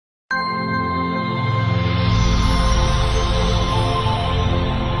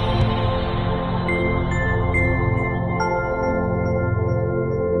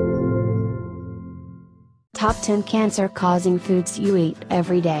Top 10 cancer-causing foods you eat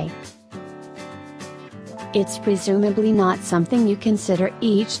every day. It's presumably not something you consider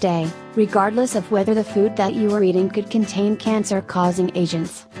each day, regardless of whether the food that you are eating could contain cancer-causing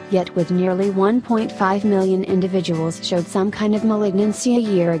agents, yet with nearly 1.5 million individuals showed some kind of malignancy a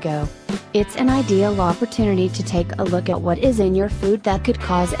year ago. It's an ideal opportunity to take a look at what is in your food that could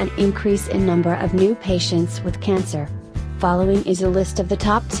cause an increase in number of new patients with cancer. Following is a list of the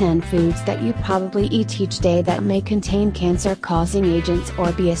top 10 foods that you probably eat each day that may contain cancer-causing agents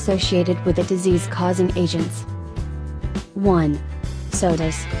or be associated with the disease-causing agents. 1.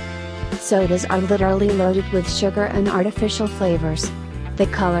 Sodas. Sodas are literally loaded with sugar and artificial flavors. The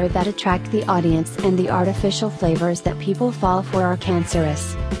color that attract the audience and the artificial flavors that people fall for are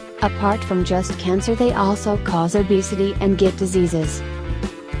cancerous. Apart from just cancer, they also cause obesity and gut diseases.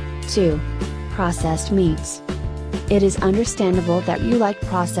 2. Processed meats. It is understandable that you like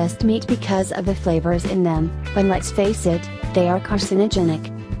processed meat because of the flavors in them, but let's face it, they are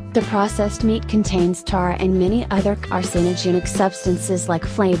carcinogenic. The processed meat contains tar and many other carcinogenic substances like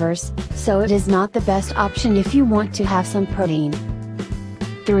flavors, so it is not the best option if you want to have some protein.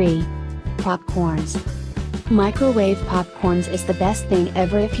 3. Popcorns. Microwave popcorns is the best thing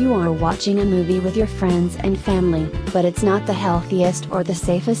ever if you are watching a movie with your friends and family, but it's not the healthiest or the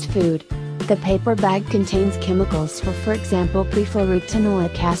safest food. The paper bag contains chemicals for example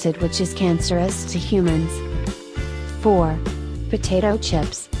perfluorooctanoic acid, which is cancerous to humans. 4. Potato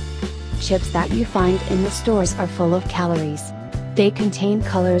chips. Chips that you find in the stores are full of calories. They contain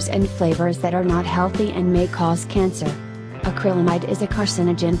colors and flavors that are not healthy and may cause cancer. Acrylamide is a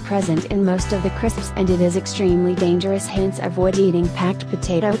carcinogen present in most of the crisps and it is extremely dangerous, hence avoid eating packed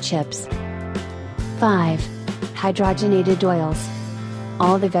potato chips. 5. Hydrogenated oils.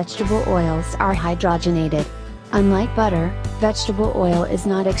 All the vegetable oils are hydrogenated. Unlike butter, vegetable oil is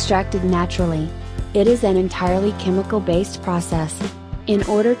not extracted naturally. It is an entirely chemical-based process. In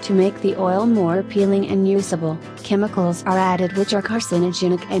order to make the oil more appealing and usable, chemicals are added which are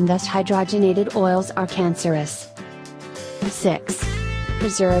carcinogenic and thus hydrogenated oils are cancerous. 6.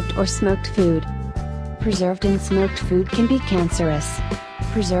 Preserved or smoked food. Preserved and smoked food can be cancerous.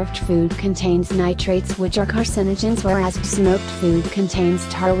 Preserved food contains nitrates which are carcinogens, whereas smoked food contains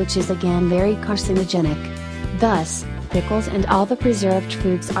tar which is again very carcinogenic. Thus, pickles and all the preserved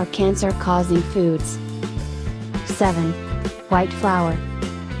foods are cancer-causing foods. 7. White flour.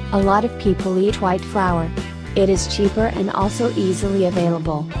 A lot of people eat white flour. It is cheaper and also easily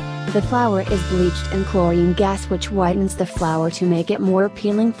available. The flour is bleached in chlorine gas which whitens the flour to make it more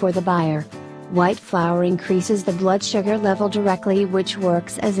appealing for the buyer. White flour increases the blood sugar level directly, which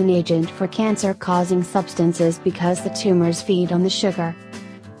works as an agent for cancer-causing substances because the tumors feed on the sugar.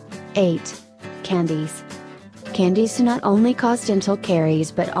 8. Candies. Candies do not only cause dental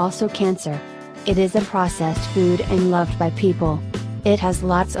caries but also cancer. It is a processed food and loved by people. It has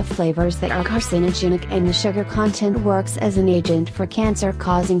lots of flavors that are carcinogenic and the sugar content works as an agent for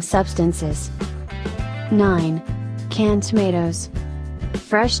cancer-causing substances. 9. Canned tomatoes.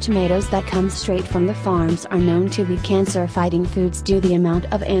 Fresh tomatoes that come straight from the farms are known to be cancer-fighting foods due to the amount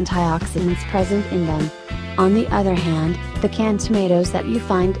of antioxidants present in them. On the other hand, the canned tomatoes that you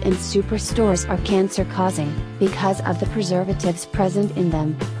find in superstores are cancer-causing, because of the preservatives present in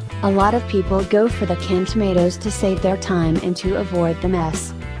them. A lot of people go for the canned tomatoes to save their time and to avoid the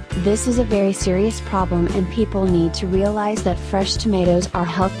mess. This is a very serious problem and people need to realize that fresh tomatoes are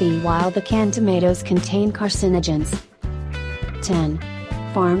healthy while the canned tomatoes contain carcinogens. 10.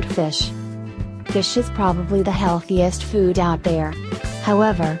 Farmed fish. Fish is probably the healthiest food out there.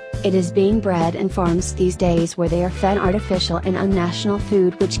 However, it is being bred in farms these days where they are fed artificial and unnatural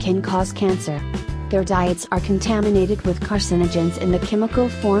food which can cause cancer. Their diets are contaminated with carcinogens in the chemical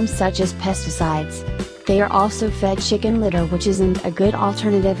form such as pesticides. They are also fed chicken litter which isn't a good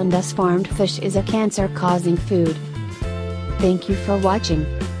alternative and thus farmed fish is a cancer-causing food. Thank you for watching.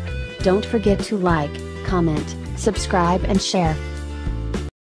 Don't forget to like, comment, subscribe and share.